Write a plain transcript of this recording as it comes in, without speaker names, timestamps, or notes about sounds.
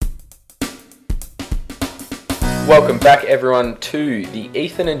Welcome back, everyone, to the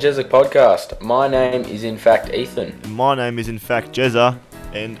Ethan and Jezza podcast. My name is, in fact, Ethan. And my name is, in fact, Jezza.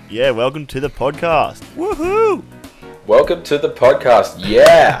 And yeah, welcome to the podcast. Woohoo! Welcome to the podcast.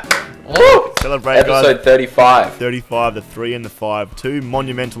 Yeah! Woo! Celebrate, Episode guys. 35. 35, the 3 and the 5. Two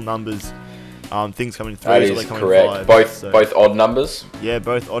monumental numbers. Things come in threes, That or they is come correct. in fives. Both odd numbers. Yeah,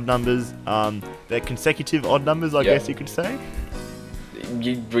 both odd numbers. They're consecutive odd numbers, I guess you could say.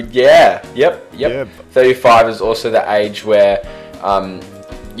 Yep. Yeah. 35 is also the age where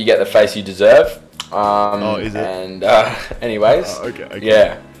you get the face you deserve. Is it? And anyways, Okay.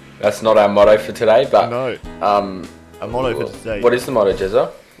 yeah, that's not our motto for today, but No. A motto for today. What is the motto,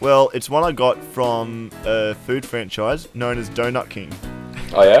 Jezza? Well, it's one I got from a food franchise known as Donut King.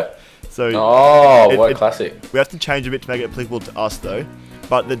 Oh yeah. So What a classic. we have to change a bit to make it applicable to us, though.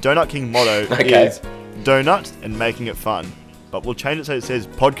 But the Donut King motto Okay. is donuts and making it fun. But we'll change it so it says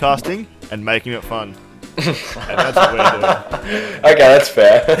podcasting and making it fun. And that's what we're doing. Okay, that's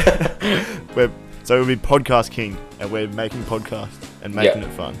fair. So it'll be Podcast King, and we're making podcasts and making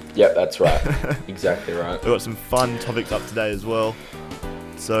it fun. Yep, that's right. Exactly right. We've got some fun topics up today as well.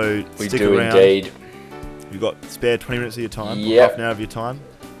 So We stick do around. indeed. You've got spare 20 minutes of your time, or Yep. half an hour of your time,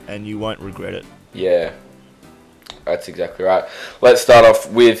 and you won't regret it. Yeah, that's exactly right. Let's start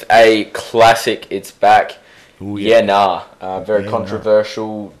off with a classic. It's back. Ooh, Yeah, nah. Very Yeah, nah.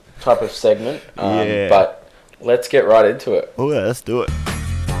 controversial type of segment. Yeah. But let's get right into it. Oh yeah, let's do it.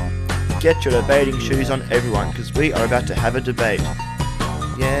 Get your debating shoes on, everyone, because we are about to have a debate.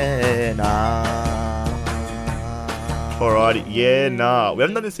 Yeah, nah. Alrighty, yeah, nah. We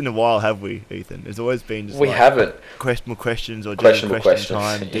haven't done this in a while, have we, Ethan? There's always been just We haven't. questionable questions or Questionable question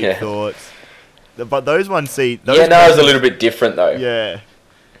questions, time, deep yeah. thoughts. But those ones, those Yeah, no, it's a questions- little bit different though.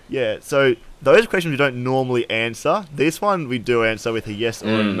 Yeah. So those questions we don't normally answer. This one we do answer with a yes or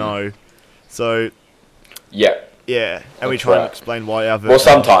a no. So Yeah. yeah, and we That's try and right. explain why our Well,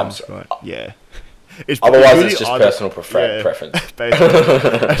 sometimes. is right. Yeah. Otherwise, really it's just either- personal preference.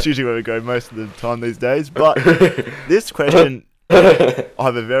 Basically, that's usually where we go most of the time these days. But this question, I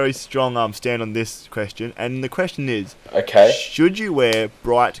have a very strong stand on this question, and the question is: Okay. should you wear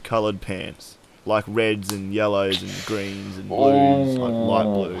bright coloured pants like reds and yellows and greens and blues, like light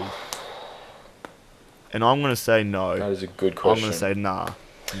blues? And I'm gonna say no. That is a good I'm question. gonna say nah.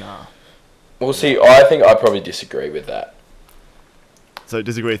 Well, see, I think I probably disagree with that. So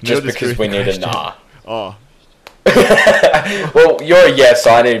disagree with me. or Just disagree because with we the need a question? nah. Oh. Well, you're a yes,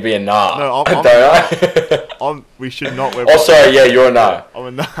 so I need to be a nah. No, don't I? We should not wear. Oh, sorry, yeah, you're a nah. I'm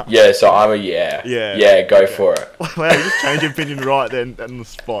a nah. Yeah, so I'm a yeah. Yeah. Yeah, go for it. Wow, you just changed your opinion right then on the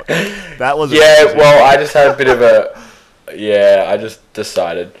spot. That was Yeah, well, I just had a bit of a... Yeah, I just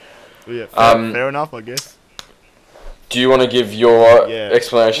decided. yeah, um, fair enough, I guess. Do you want to give your Yeah.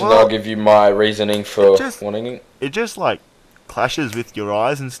 explanation, then Well, I'll give you my reasoning for just- wanting it? It just like clashes with your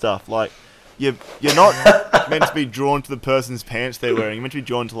eyes and stuff. Like you're not meant to be drawn to the person's pants they're wearing. You're meant to be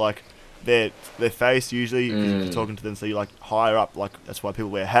drawn to like their face usually. 'Cause if you're talking to them, so you're like higher up. Like that's why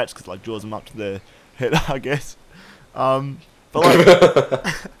people wear hats, because like draws them up to their head, I guess. But like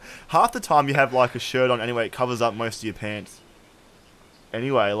half the time you have like a shirt on anyway, it covers up most of your pants.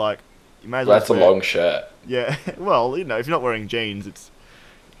 Anyway, like you may as well. That's a just wear- long shirt. Yeah, well, if you're not wearing jeans, it's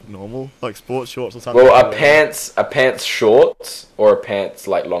normal, like sports shorts or something. Well, are pants shorts or are pants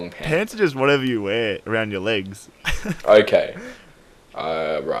like long pants? Pants are just whatever you wear around your legs. Okay.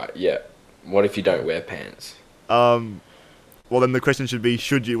 Right, yeah. What if you don't wear pants? Well, then the question should be,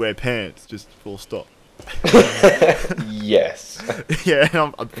 should you wear pants? Just full stop. Yes. Yeah,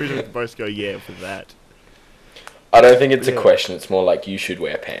 I'm pretty sure we can both go yeah for that. I don't think it's a Yeah. question. It's more like you should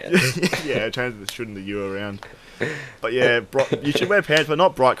wear pants. Yeah, change the should and the you around. But yeah, you should wear pants, but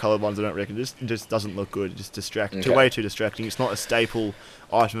not bright coloured ones, I don't reckon. It just doesn't look good. Just distracting. Okay. Way too distracting. It's not a staple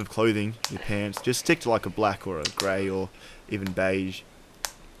item of clothing, your pants. Just stick to like a black or a grey or even beige.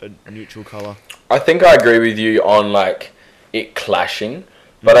 A neutral colour. I think I agree with you on like it clashing,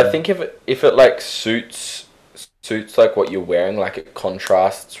 but I think if it like suits like what you're wearing, like it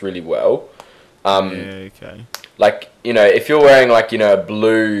contrasts really well. Yeah, okay. Like, you know, if you're wearing like, you know, a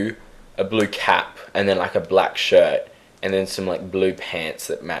blue cap and then like a black shirt and then some like blue pants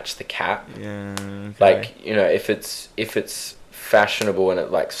that match the cap, Yeah, okay. like, you know, if it's fashionable and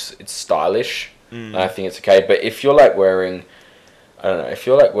it's stylish, I think it's okay. But if you're like wearing, I don't know, if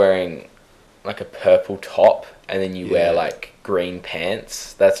you're like wearing like a purple top and then you wear Yeah. like green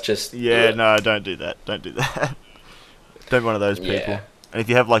pants, that's just Yeah, no, don't do that. Don't do that. Don't be one of those people. Yeah. And if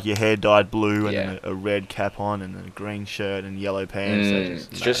you have like your hair dyed blue and Yeah. then a red cap on and a green shirt and yellow pants,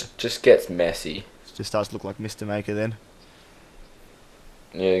 that just gets messy. just starts to look like Mr. Maker then.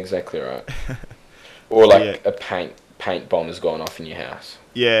 Yeah, exactly right. Or like Yeah. a paint bomb has gone off in your house.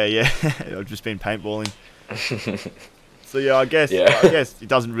 Yeah. I've just been paintballing. So yeah, I guess Yeah. it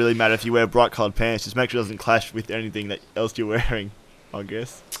doesn't really matter if you wear bright coloured pants. Just make sure it doesn't clash with anything that else you're wearing. I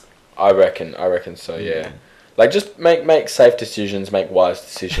guess. I reckon so. Yeah. Like just make safe decisions, make wise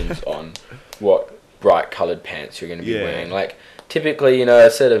decisions on what bright coloured pants you're going to be wearing. Like typically, you know, a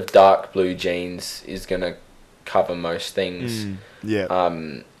set of dark blue jeans is going to cover most things. Yeah.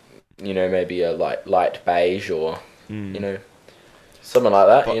 You know, maybe a light beige or you know, something like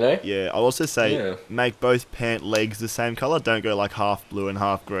that. But, you know. Yeah. I'll also say make both pant legs the same colour. Don't go like half blue and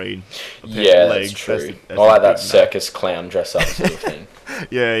half green. Yeah, that's true. I like that circus clown dress up sort of thing.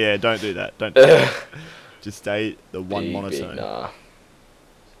 Yeah. Don't do that. Don't do that. Just stay the one monotone. Nah.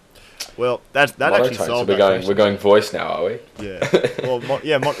 Well, that actually solved so we're going voice now, are we? Yeah. Well,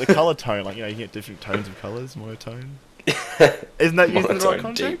 the colour tone, like, you know, you can get different tones of colours, monotone. Isn't that used in the right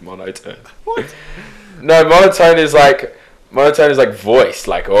context? Deep monotone. What? No, monotone is like voice.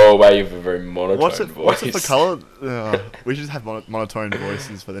 Like, oh, wow, you have a very monotone voice. What's it for colour? We should have monotone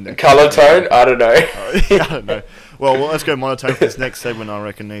voices for the next. Colour tone? I don't know. I don't know. Well, let's go monotone for this next segment, I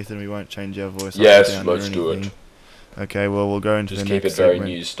reckon, Nathan. We won't change our voice. Yes, let's do it. Okay, well, we'll go into the next segment. Just keep it very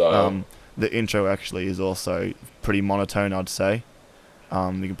news style. The intro actually is also pretty monotone, I'd say. You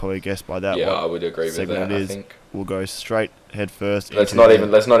can probably guess by that. Yeah, I would agree with that. I think we'll go straight head first. Let's not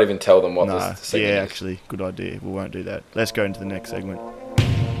even tell them what this segment is. Yeah, actually, good idea. We won't do that. Let's go into the next segment.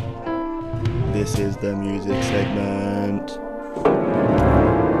 This is the music segment.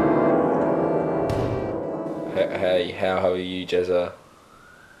 Hey, how are you, Jezza?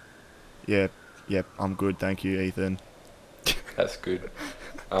 Yep, I'm good, thank you, Ethan. That's good.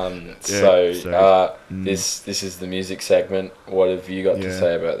 This is the music segment. What have you got to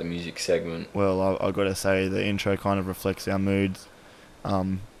say about the music segment? Well, I've got to say the intro kind of reflects our moods.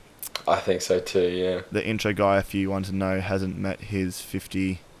 I think so too, yeah. The intro guy, if you want to know, hasn't met his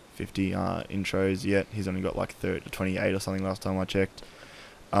 50 intros yet. He's only got like 28 or something last time I checked.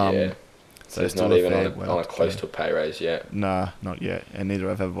 So it's not even on a close to a pay raise yet. Nah, not yet. And neither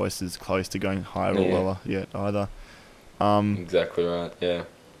of our voices close to going higher or lower yet either. Exactly right, yeah.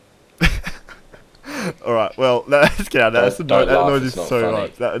 Alright, well, let's get out of that. That annoys me so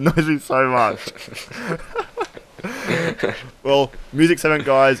much. That annoys me so much. Well, music segment,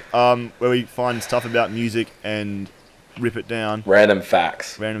 guys, where we find stuff about music and rip it down. Random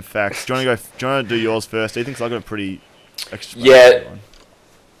facts. Do you want to do yours first? Ethan? Because I've got a pretty... Yeah.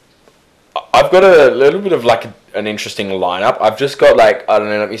 I've got a little bit of like an interesting lineup. I've just got like, I don't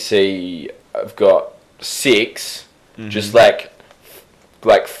know, let me see. I've got 6, just like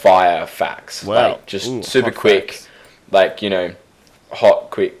fire facts. Wow. Like just super quick, facts. Like, you know, hot,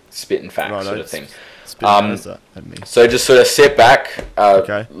 quick spitting facts sort of thing. At me. So just sort of sit back,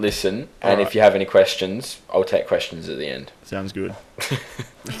 Okay. listen, and if you have any questions, I'll take questions at the end. Sounds good.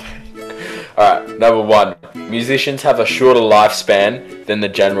 Alright, number 1. Musicians have a shorter lifespan than the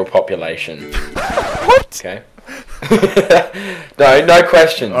general population. What? Okay. No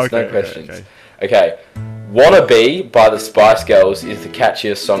questions. Okay, no questions. Okay. Wanna Be by the Spice Girls is the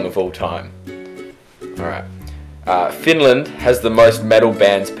catchiest song of all time. Alright. Finland has the most metal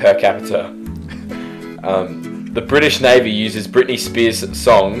bands per capita. The British Navy uses Britney Spears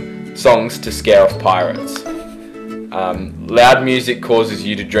songs to scare off pirates. Loud music causes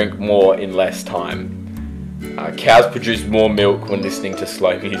you to drink more in less time. Cows produce more milk when listening to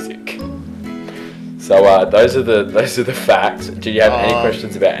slow music. So those are the facts. Do you have any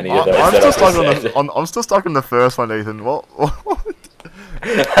questions about any of those? I'm still stuck on the first one, Ethan. What?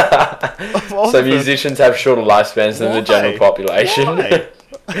 So musicians have shorter lifespans than the general population.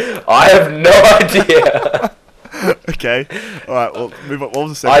 I have no idea. Okay. All right. Well, move on. What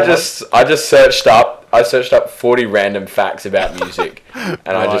was the second I just searched up 40 random facts about music, and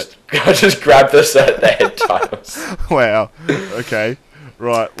I just grabbed the head titles. Wow. Okay.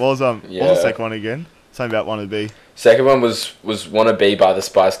 Right. What was the second one again? Something about Wanna Be. Second one was Wanna Be by the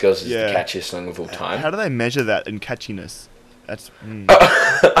Spice Girls is the catchiest song of all time. How do they measure that in catchiness? That's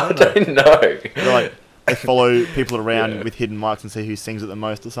I don't know. Like they follow people around with hidden mics and see who sings it the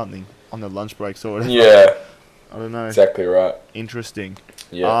most or something on their lunch breaks or whatever. Yeah. I don't know. Exactly right. Interesting.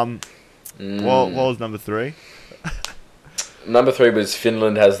 Yeah. What was number 3? Number 3 was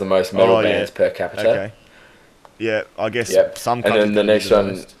Finland has the most metal bands per capita. Okay. Yeah, I guess some countries. And then the next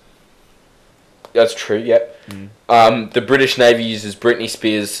one. That's true. Yep. The British Navy uses Britney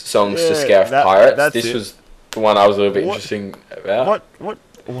Spears songs to scare off pirates. This was the one I was a little bit interesting about. What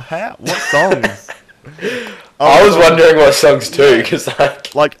songs? I was wondering what songs too, because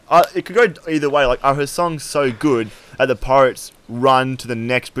it could go either way. Like, are her songs so good that the pirates run to the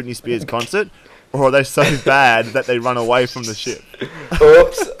next Britney Spears concert, or are they so bad that they run away from the ship?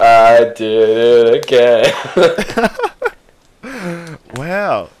 Oops, I did it again.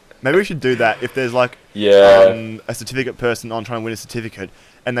 Wow. Maybe we should do that. If there's like Yeah. a certificate person on trying to win a certificate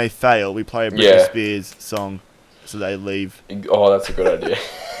and they fail, we play a Britney Yeah. Spears song so they leave. Oh, that's a good idea.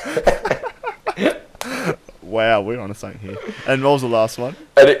 Wow, we're on something here. And what was the last one?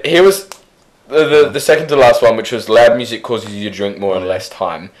 And here was the second to last one, which was loud music causes you to drink more in less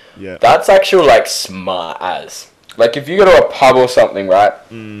time. Yeah. That's actually like smart as. Like if you go to a pub or something, right?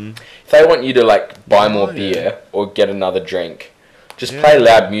 If they want you to like buy more Oh, beer yeah. or get another drink, just Yeah. play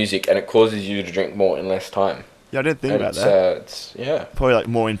loud music and it causes you to drink more in less time. Yeah, I didn't think And about it's, that. it's yeah. Probably like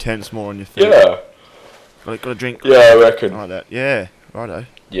more intense, more on your feet. Yeah. Like, got a drink. Yeah, I reckon. Like that. Yeah. Righto.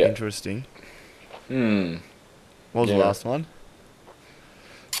 Yeah. Interesting. Hmm. What was the Yeah. last one?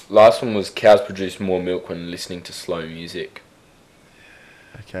 Last one was cows produce more milk when listening to slow music.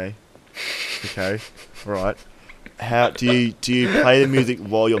 Okay. Okay. Right. How do you play the music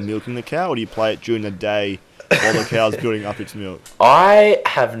while you're milking the cow, or do you play it during the day while the cow's building up its milk? I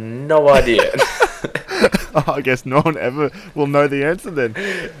have no idea. I guess no one ever will know the answer then.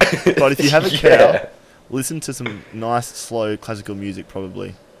 But if you have a cow, Yeah. listen to some nice slow classical music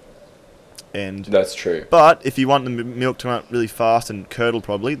probably. And That's true. but if you want the milk to come out really fast and curdle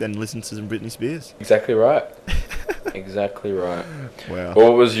probably, then listen to some Britney Spears. Exactly right. Exactly right. Wow.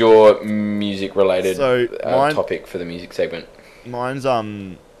 What was your music related So, mine- topic for the music segment? Mine's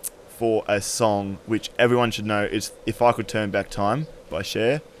for a song which everyone should know is "If I Could Turn Back Time" by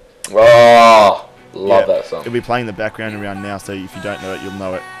Cher. Oh, love Yeah, that song. It'll be playing in the background around now, so if you don't know it, you'll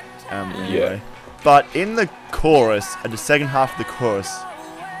know it. Anyway. Yeah. But in the chorus, at the second half of the chorus,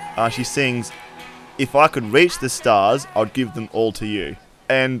 she sings, "If I could reach the stars, I'd give them all to you."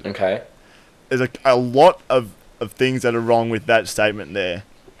 And Okay. there's a lot of things that are wrong with that statement there.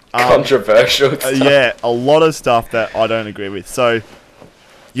 Controversial stuff. Yeah, a lot of stuff that I don't agree with. So,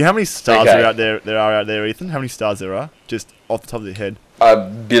 you know how many stars Okay. are out there, Ethan? How many stars there are? Just off the top of your head.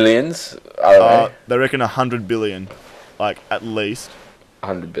 Billions? I don't know. They reckon 100 billion. Like, at least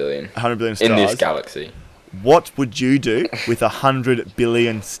 100 billion. 100 billion stars. In this galaxy. What would you do with 100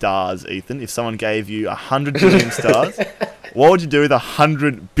 billion stars, Ethan? If someone gave you 100 billion stars, what would you do with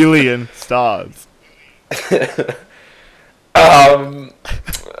 100 billion stars?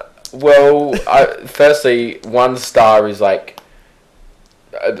 Well, firstly, one star is like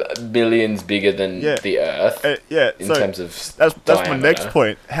billions bigger than Yeah. the Earth Yeah, in so terms of that's my diameter. next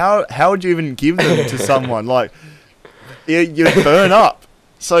point. How would you even give them to someone? Like, you burn up.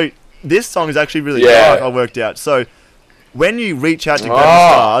 So this song is actually really Yeah. dark, I worked out. So when you reach out to grab the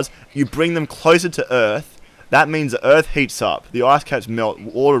Ah. stars, you bring them closer to Earth. That means the Earth heats up, the ice caps melt,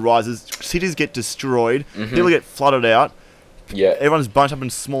 water rises, cities get destroyed, people get flooded out, Yeah. everyone's bunched up in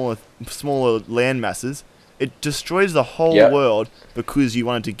smaller land masses. It destroys the whole Yep. world because you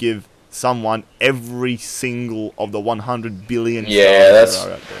wanted to give someone every single of the 100 billion Yeah, stars that that's-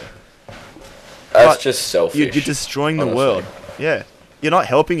 are out there. That's But just selfish. You're destroying the honestly. world. Yeah. You're not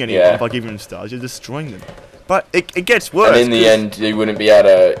helping anyone Yeah. by giving them stars. You're destroying them. But it gets worse. And in the 'cause- end, you wouldn't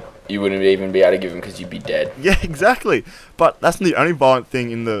even be able to give them because you'd be dead. Yeah, exactly. But that's not the only violent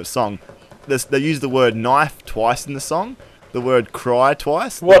thing in the song. They use the word knife twice in the song, the word cry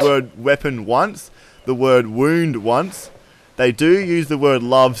twice, What? the word weapon once, the word wound once. They do use the word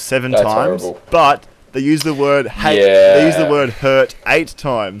love 7 That's times, horrible. but they use the word hate. Yeah. They use the word hurt 8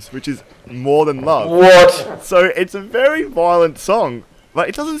 times, which is more than love. What? So it's a very violent song, but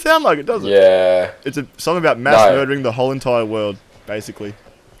it doesn't sound like it, does it? Yeah. It's a song about mass No. murdering the whole entire world, basically.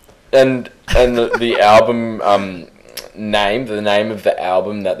 And the album name, the name of the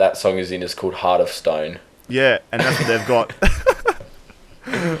album that song is in is called Heart of Stone. Yeah, and that's what they've got.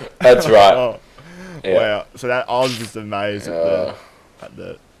 That's right. Oh, Yeah. wow. So that I was just amazed Uh, at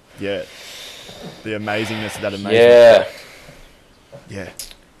the the amazingness of that amazing. Yeah. Yeah,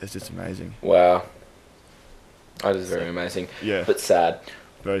 it's just amazing. Wow. That is very amazing. Yeah, But sad.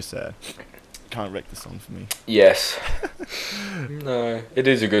 very sad. Can't wreck the song for me. Yes. No. It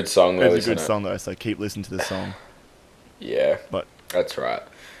is a good song though, It's a isn't good it? song though, so keep listening to the song. Yeah. But- that's right.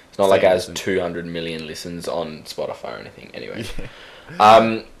 It's not like it has Listen. 200 million listens on Spotify or anything. Anyway.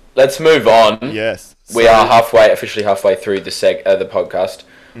 Yeah. Let's move on. Yes. We are officially halfway through the podcast.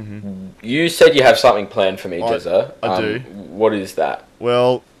 Mm-hmm. You said you have something planned for me, I Jezza. do. What is that?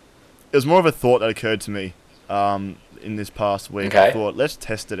 Well, it was more of a thought that occurred to me in this past week. Okay. I thought, let's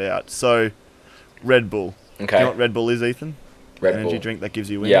test it out. So, Red Bull. Do Okay. you know what Red Bull is, Ethan? Red Energy Bull. drink that gives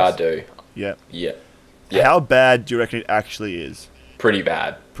you wings. Yeah, I do. Yeah. Yeah. Yeah. How bad do you reckon it actually is? Pretty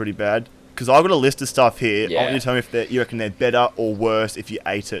bad. Pretty bad. because I've got a list of stuff here. I Yeah. want you to tell me if you reckon they're better or worse if you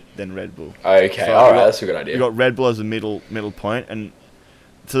ate it than Red Bull. Okay, So alright, that's a good idea. You got Red Bull as a middle point, and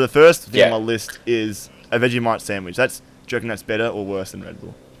so the first thing Yeah. on my list is a Vegemite sandwich. Do you reckon that's better or worse than Red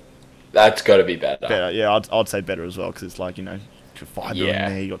Bull? That's got to be better. Better, yeah. I'd say better as well because it's like fibre Yeah.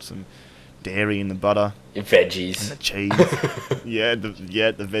 in there. You got some dairy in the butter and Veggies. the cheese.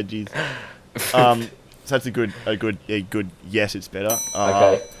 the veggies. So that's a good yes. It's better.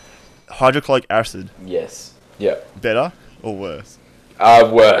 Okay. Hydrochloric acid, Yes. Yep. better or worse?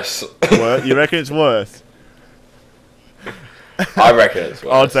 Worse. You reckon it's worse? I reckon it's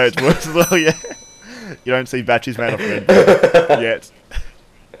worse. I'd say it's worse as well. Yeah. You don't see batteries made of Red Bull yet.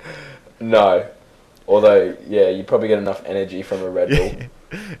 No. Although, yeah, you probably get enough energy from a Red Bull.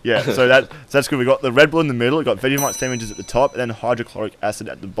 Yeah, so that's good. We got the Red Bull in the middle. We got Vegemite sandwiches at the top, and then hydrochloric acid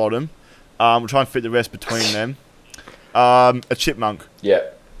at the bottom. We'll try and fit the rest between them. A chipmunk. Yeah.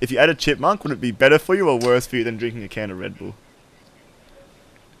 If you ate a chipmunk, would it be better for you or worse for you than drinking a can of Red Bull?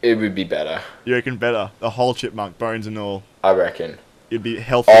 It would be better. You reckon better? The whole chipmunk, bones and all. I reckon. It'd be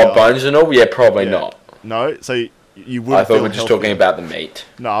healthier. Oh, bones and all? Yeah, probably Yeah. not. No, so you would. I thought feel we were just healthier. talking about the meat.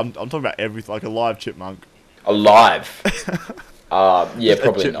 No, I'm talking about everything, like a live chipmunk. Alive. Yeah, Just a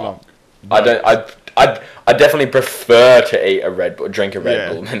probably chipmunk. not. I definitely prefer to eat a Red Bull, drink a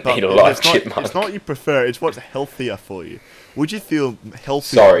Red Bull, than but eat a live it's not, chipmunk. It's not what you prefer. It's what's healthier for you. Would you feel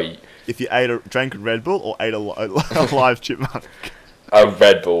healthier Sorry, if you drank a Red Bull or ate a live chipmunk? a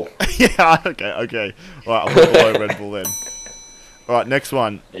Red Bull. Yeah. Okay. All right, I'll put below Red Bull then. All right, next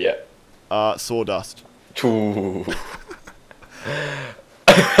one. Yeah. Sawdust. Ooh.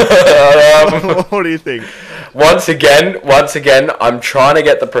 What do you think? Once again, I'm trying to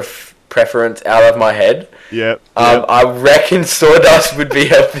get the preference out of my head. Yep. I reckon sawdust would be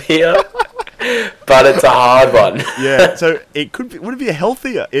healthier, but it's a hard one. Yeah. So it could be. Would it be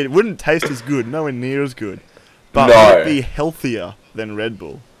healthier? It wouldn't taste as good. Nowhere near as good. But No. would it be healthier than Red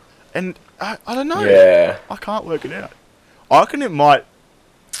Bull? And I don't know. Yeah. I can't work it out. I reckon it might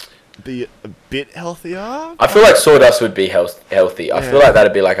be a bit healthier. I feel like sawdust would be healthy. I Yeah. feel like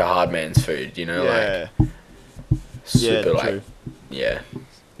that'd be like a hard man's food, you know, Yeah. like super yeah. like True. yeah.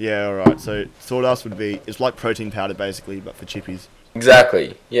 Yeah. All right. So sawdust would be. It's like protein powder basically, but for chippies.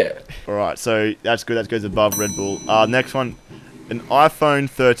 Exactly. Yeah. All right. So that's good. That goes above Red Bull. Next one, an iPhone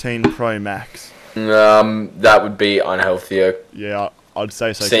 13 Pro Max. That would be unhealthier. Yeah, I'd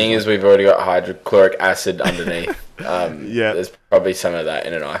say so. Seeing as we've already got hydrochloric acid underneath. Yeah. There's probably some of that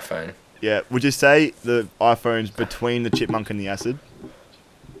in an iPhone. Yeah. Would you say the iPhone's between the chipmunk and the acid?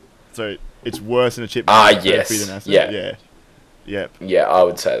 So it's worse than a chipmunk. better Yes. for you than acid? Yeah. Yeah. Yep. Yeah, I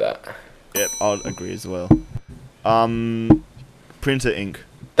would say that. Yep. I'd agree as well. Printer ink.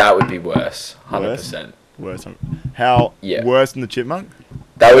 That would be worse. 100%. Worse. How? Yeah. Worse than the chipmunk?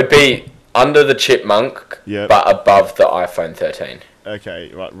 That would be under the chipmunk, Yep. but above the iPhone 13.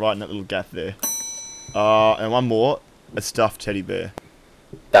 Okay. Right in that little gap there. And one more. A stuffed teddy bear.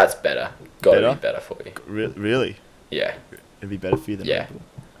 That's better. Gotta Better? be better for you. Really? Yeah. It'd be better for you than Yeah. Red Bull.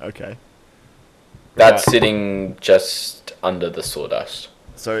 Okay. That's Right. sitting just under the sawdust.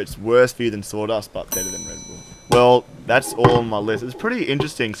 So it's worse for you than sawdust, but better than Red Bull. Well, that's all on my list. It's pretty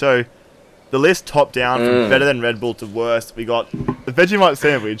interesting. So the list top down from better than Red Bull to worst. We got the Vegemite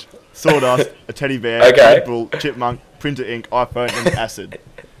sandwich, sawdust, a teddy bear, Okay. Red Bull, chipmunk, printer ink, iPhone, and acid.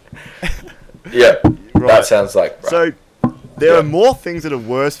 Yeah. Right. That sounds like right. So there Yeah. are more things that are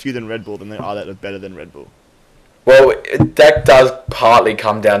worse for you than Red Bull than there are that are better than Red Bull. Well, that does partly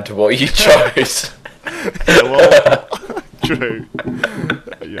come down to what you chose. Yeah, well, true.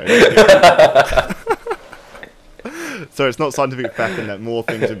 Yeah. So it's not scientific fact in that more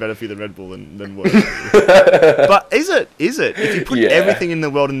things are better for you than Red Bull than worse. But is it? If you put Yeah. everything in the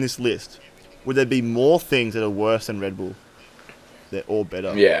world in this list, would there be more things that are worse than Red Bull? They're all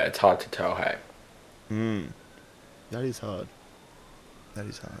better. Yeah, it's hard to tell, hey. That is hard.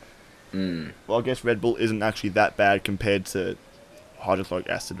 Mm. Well, I guess Red Bull isn't actually that bad compared to hydrochloric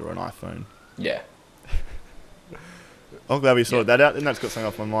acid or an iPhone. Yeah. I'm glad we sorted that out, and that's got something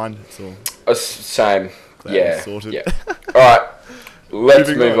off my mind. So Same. glad Yeah. we sorted. Yeah. Alright. Let's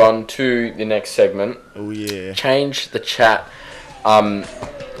Moving move on. on to the next segment. Oh yeah. Change the chat.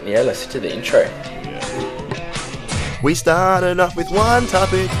 Yeah, let's do the intro. We started off with one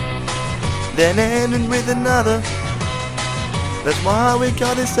topic, then ended with another. That's why we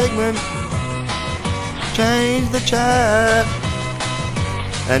got this segment. Change the chat,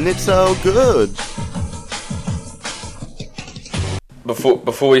 and it's so good.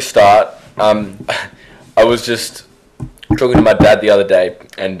 Before we start, I was just talking to my dad the other day,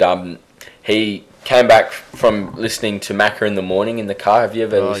 and he came back from listening to Macca in the morning in the car. Have you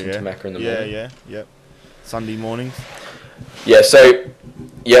ever listened to Macca in the morning? Yep. Sunday mornings. Yeah, so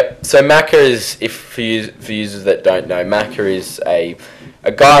Macca is, if for users that don't know, Macca is a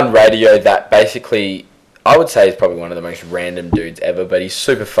guy on radio that basically, I would say, is probably one of the most random dudes ever, but he's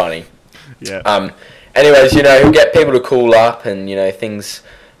super funny. Yeah. Anyways, he'll get people to call up and, things,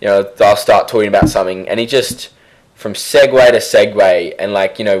 they'll start talking about something, and he just, from segue to segue,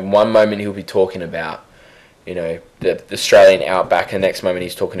 and one moment he'll be talking about, the Australian outback, and the next moment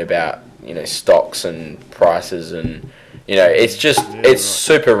he's talking about, stocks and prices, and, it's just, it's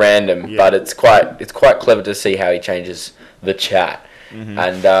super random, but it's quite clever to see how he changes the chat. Mm-hmm.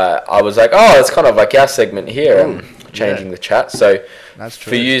 And I was like, oh, it's kind of like our segment here, changing the chat. So that's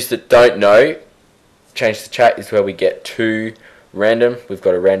true. For you that don't know, change the chat is where we get two random. We've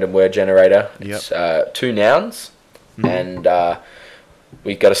got a random word generator. It's two nouns, and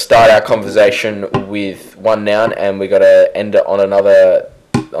we got to start our conversation with one noun, and we got to end it on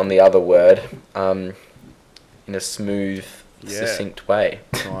the other word, in a smooth, succinct way.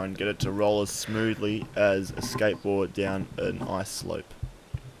 Try and get it to roll as smoothly as a skateboard down an ice slope.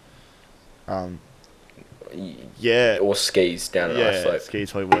 Or skis down an ice slope.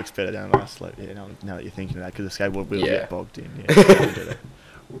 Skis probably works better down an ice slope. Yeah, now that you're thinking of that, because the skateboard wheels get bogged in. Yeah.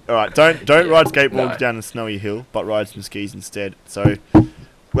 All right, don't ride skateboards down a snowy hill, but ride some skis instead. So that's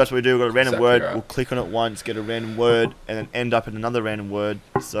what we do. We've got a random word. Right. We'll click on it once, get a random word, and then end up in another random word.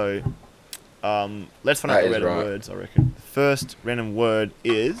 So let's find out the random words, I reckon. The first random word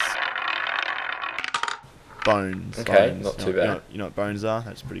is bones. Okay, bones. not too bad. You know what bones are?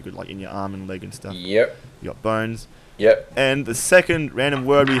 That's pretty good, like in your arm and leg and stuff. Yep. You got bones. Yep. And the second random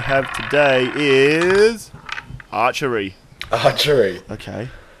word we have today is archery. Archery. Okay.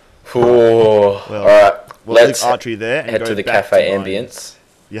 Well, all right. We'll leave archery there and head to the cafe ambience.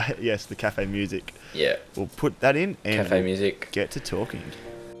 Yeah, yes, the cafe music. Yeah. We'll put that in and cafe music. Get to talking.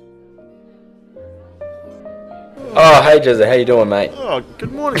 Oh, hey Jezza, how you doing, mate? Oh,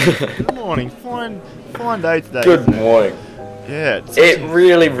 good morning. Good morning. Fine day today. Good morning. Yeah. It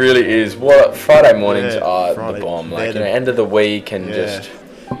really, really is. What Friday mornings are the bomb. Like, end of the week and just...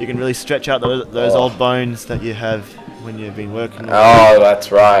 You can really stretch out those old bones that you have when you've been working. Oh,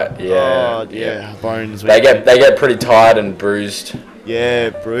 that's right. Yeah. Oh, yeah. Bones. They get pretty tired and bruised. Yeah,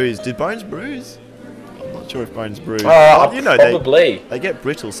 bruised. Did bones bruise? I'm not sure if bones bruise. Probably. They get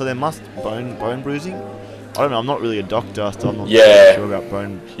brittle, so there must bone bruising. I don't know. I'm not really a doctor, so I'm not sure about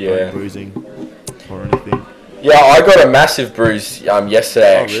bone bruising or anything. Yeah, I got a massive bruise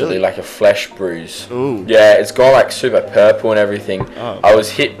yesterday, actually, really? Like a flesh bruise. Ooh. Yeah, it's gone like super purple and everything. Oh. I was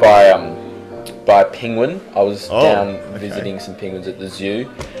hit by a penguin. I was down visiting some penguins at the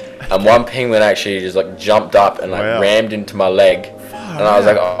zoo, and one penguin actually just like jumped up and like rammed into my leg, and I was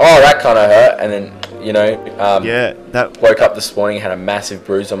like, oh, that kind of hurt. And then that woke up this morning and had a massive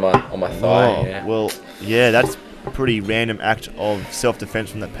bruise on my thigh. Oh, yeah. Well, yeah, that's a pretty random act of self-defense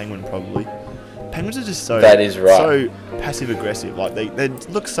from that penguin, probably. Penguins are just so passive aggressive. Like they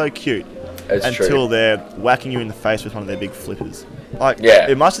look so cute until they're whacking you in the face with one of their big flippers. Like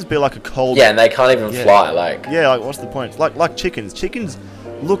it must just be like a cold. Yeah, and they can't even fly. Like like what's the point? Like chickens. Chickens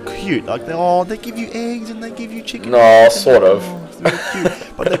look cute. Like they give you eggs and they give you chicken. No, sort of. They're cute,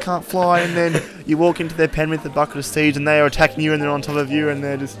 but they can't fly. And then you walk into their pen with a bucket of seeds, and they are attacking you, and they're on top of you, and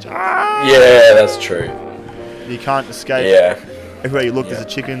they're just. Yeah, that's true. You can't escape. Yeah. Everywhere you look, there's a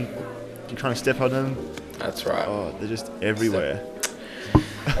chicken. You're trying to step on them. That's right. Oh, they're just everywhere.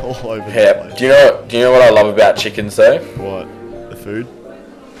 All over the place. Do you know what I love about chickens though? What? The food?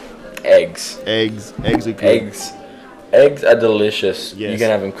 Eggs. Eggs are good. Eggs are delicious. Yes. You can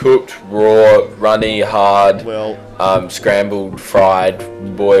have them cooked, raw, runny, hard, well, scrambled, fried,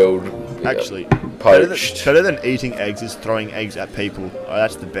 boiled, actually, poached. Better than eating eggs is throwing eggs at people. Oh,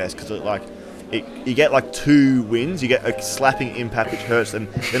 that's the best, because you get like two wins. You get a slapping impact, which hurts them,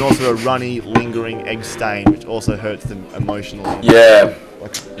 then also a runny, lingering egg stain, which also hurts them emotionally. Yeah.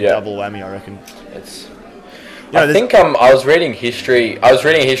 Double whammy, I reckon. I think I was reading history. I was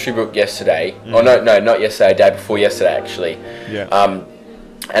reading a history book yesterday. Mm. Oh no, not yesterday. Day before yesterday, actually. Yeah.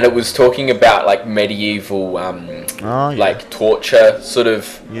 And it was talking about like medieval, like torture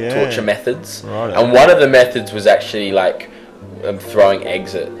torture methods. Right. And one of the methods was actually like throwing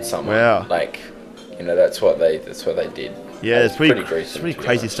eggs at someone. Wow. Like, that's what they did. Yeah, it's pretty gruesome. It's pretty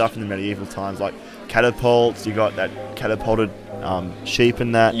crazy stuff in the medieval times, like catapults. You got that catapulted sheep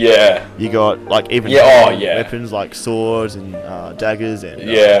and that. Yeah. You got like even weapons like swords and daggers and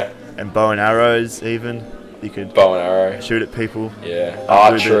and bow and arrows. Even you could bow and arrow shoot at people. Yeah.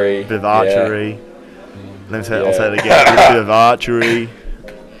 Archery. Bit of archery. I'll say it again. A bit of archery.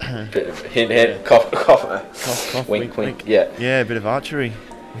 Bit of hint, cough, cough. Cough, Wink, wink. Yeah. Yeah, a bit of archery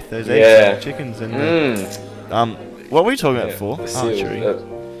with those Yeah. eggs and chickens and what were we talking about Yeah, before? the seals,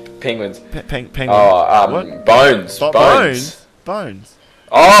 Archery. Penguins. Penguin. Oh, What? bones. Bones. Bones.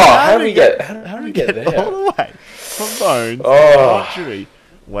 Oh, how did we get? How did we get all there? the way from bones Oh. to archery?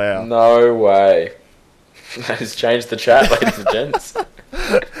 Wow. No way. That has changed the chat, ladies and gents.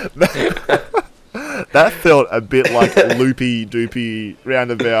 That felt a bit like loopy doopy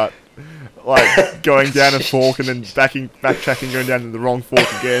roundabout, like going down a fork and then backtracking, going down to the wrong fork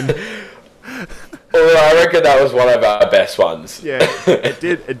again. Well, I reckon that was one of our best ones. Yeah, it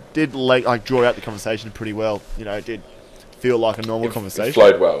did like draw out the conversation pretty well. You know, it did feel like a normal conversation. It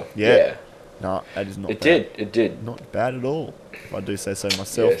flowed well. Yeah. Yeah. No, that is not It bad. did. It did. Not bad at all, if I do say so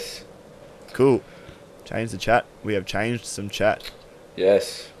myself. Yes. Cool. Change the chat. We have changed some chat.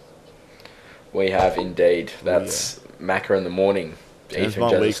 Yes. We have indeed. That's Macca in the morning. Turns Ethan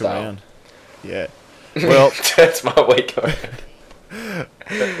my Jezza week style. around. Yeah. Well, Turns my week around.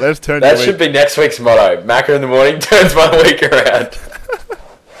 let's turn That your should week. be next week's motto. Macca in the morning turns my week around.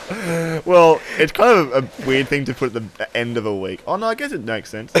 Well, it's kind of a weird thing to put at the end of a week. Oh no, I guess it makes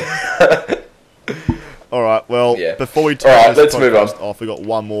sense. All right. Well, Yeah. before we turn All right, this let's move on. podcast off, we got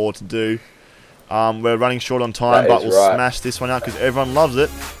one more to do. We're running short on time, That but is we'll right. smash this one out because everyone loves it.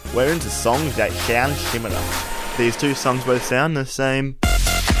 We're into songs that sound similar. These two songs both sound the same.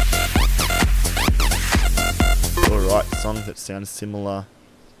 Alright, songs that sound similar.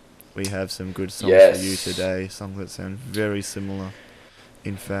 We have some good songs Yes. for you today. Songs that sound very similar,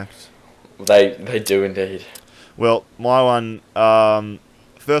 in fact. They do indeed. Well, my one,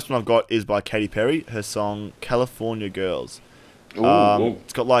 first one I've got is by Katy Perry. Her song "California Girls." Ooh, ooh.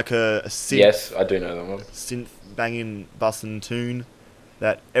 It's got like a synth, Yes, I do know that one. synth banging bussin' tune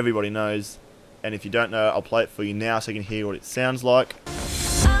that everybody knows. And if you don't know, I'll play it for you now so you can hear what it sounds like.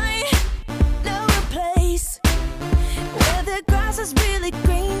 I know a place where the grass is really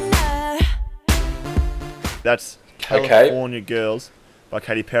greener. That's Okay. California Girls by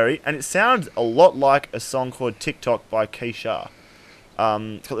Katy Perry, and it sounds a lot like a song called TikTok by Keisha.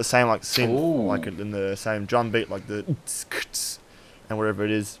 It's got the same like synth, Ooh. like in the same drum beat, like the and whatever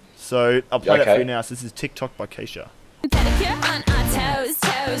it is. So I'll play that for Okay. you now. So this is TikTok by Keisha. Pedicure on our toes,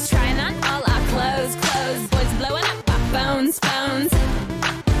 toes. Trying on all our clothes, clothes. Boys blowing up our phones, phones.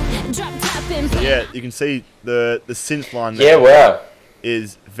 Drop top and Yeah, you can see the synth line Yeah, there wow.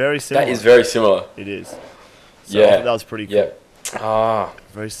 is very similar. That is very similar. It is. So I Yeah. thought that was pretty cool. Yeah. Ah,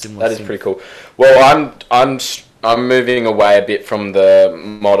 Very similar. that is synth. pretty cool. Well, I'm moving away a bit from the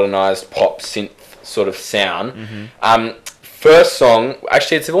modernized pop synth sort of sound. First song,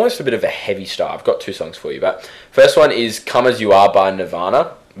 actually, it's almost a bit of a heavy start. I've got two songs for you, but first one is "Come as You Are" by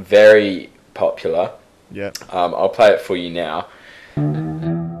Nirvana. Very popular. Yeah. I'll play it for you now.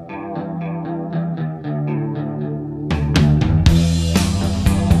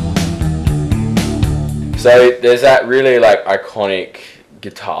 So there's that really like iconic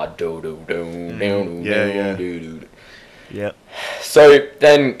guitar Yeah. Yeah. So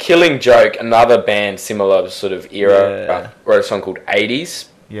then Killing Joke, another band similar sort of era, Yeah. wrote a song called 80s.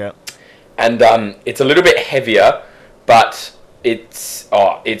 Yeah. And it's a little bit heavier, but it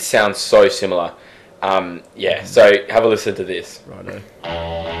sounds so similar. Yeah, so have a listen to this. Righto.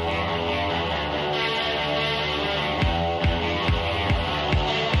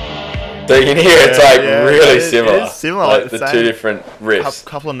 So you can hear it's like Yeah, really it is similar. similar, Like like the the two same- different riffs.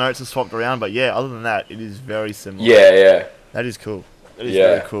 Couple of notes are swapped around, but yeah, other than that, it is very similar. Yeah. That is cool. That is Yeah.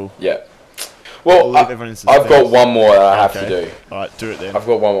 very cool. Yeah. Well, We'll leave everyone in I've got suspense. one more that I have to do. Alright, do it then. I've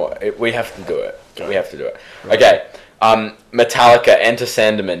got one more. We have to do it. Go. We have to do it. Right. Okay. Metallica, Enter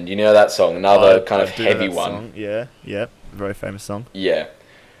Sandman. You know that song? Another kind of I do know heavy that one. song. Yeah, yeah. Very famous song. Yeah.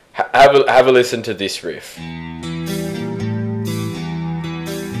 Have a listen to this riff.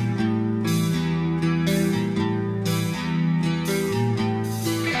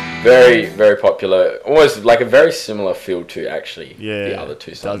 Very, very popular. Almost like a very similar feel to actually Yeah. the other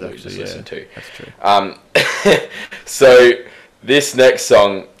two it songs does that we just actually, listened to. That's true. So this next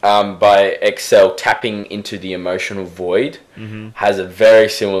song by Excel, Tapping into the Emotional Void, has a very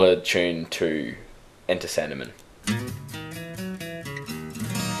similar tune to Enter Sandman.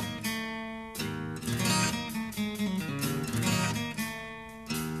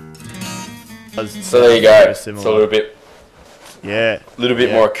 So there you go. Very It's a similar. little bit Yeah. Yeah,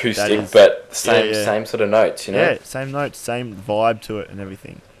 more that acoustic, is- but same yeah. same sort of notes, you know. Yeah, same notes, same vibe to it and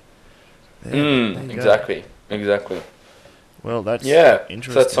everything. Yeah, there you go. Exactly. Well, that's Yeah. So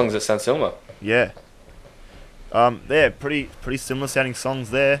interesting. that's songs that sound similar. Yeah. They're pretty similar sounding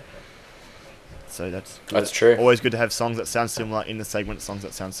songs there. So that's good. That's true. Always good to have songs that sound similar in the segment. Songs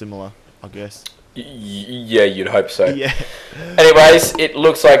that sound similar, I guess. Yeah, you'd hope so. Yeah. Anyways, it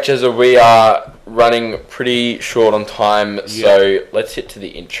looks like, Jezza, we are running pretty short on time, so let's hit to the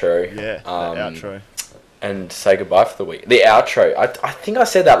intro. Yeah, the outro. And say goodbye for the week. The outro. I think I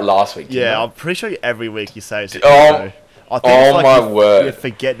said that last week. Yeah, I'm pretty sure every week you say it's the Oh, intro. I think it's like my word. You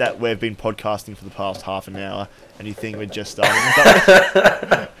forget that we've been podcasting for the past half an hour, and you think we're just starting.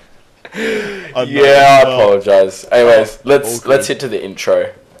 I apologise. Anyways, let's hit to the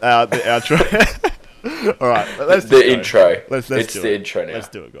intro. The outro. All right, let's the intro. Let's it's do the it. intro now. Let's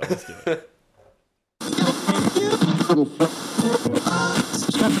do it, guys. Let's do it.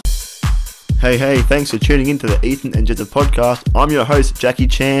 Hey, thanks for tuning in to the Ethan and Jezza podcast. I'm your host, Jackie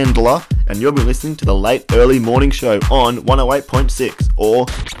Chandler, and you'll be listening to the Late Early Morning Show on 108.6 or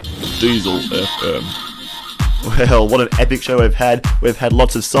Diesel FM. Well, what an epic show we've had. We've had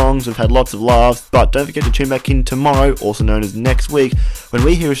lots of songs, we've had lots of laughs, but don't forget to tune back in tomorrow, also known as next week, when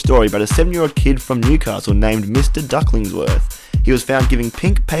we hear a story about a 7-year-old kid from Newcastle named Mr. Ducklingsworth. He was found giving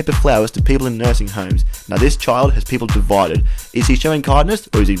pink paper flowers to people in nursing homes. Now this child has people divided. Is he showing kindness,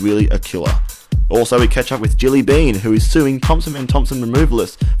 or is he really a killer? Also, we catch up with Jilly Bean, who is suing Thompson & Thompson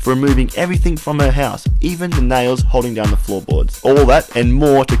Removalists for removing everything from her house, even the nails holding down the floorboards. All that and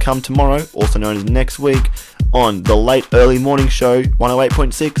more to come tomorrow, also known as next week, on the Late Early Morning Show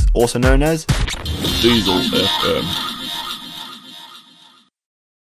 108.6, also known as Diesel FM.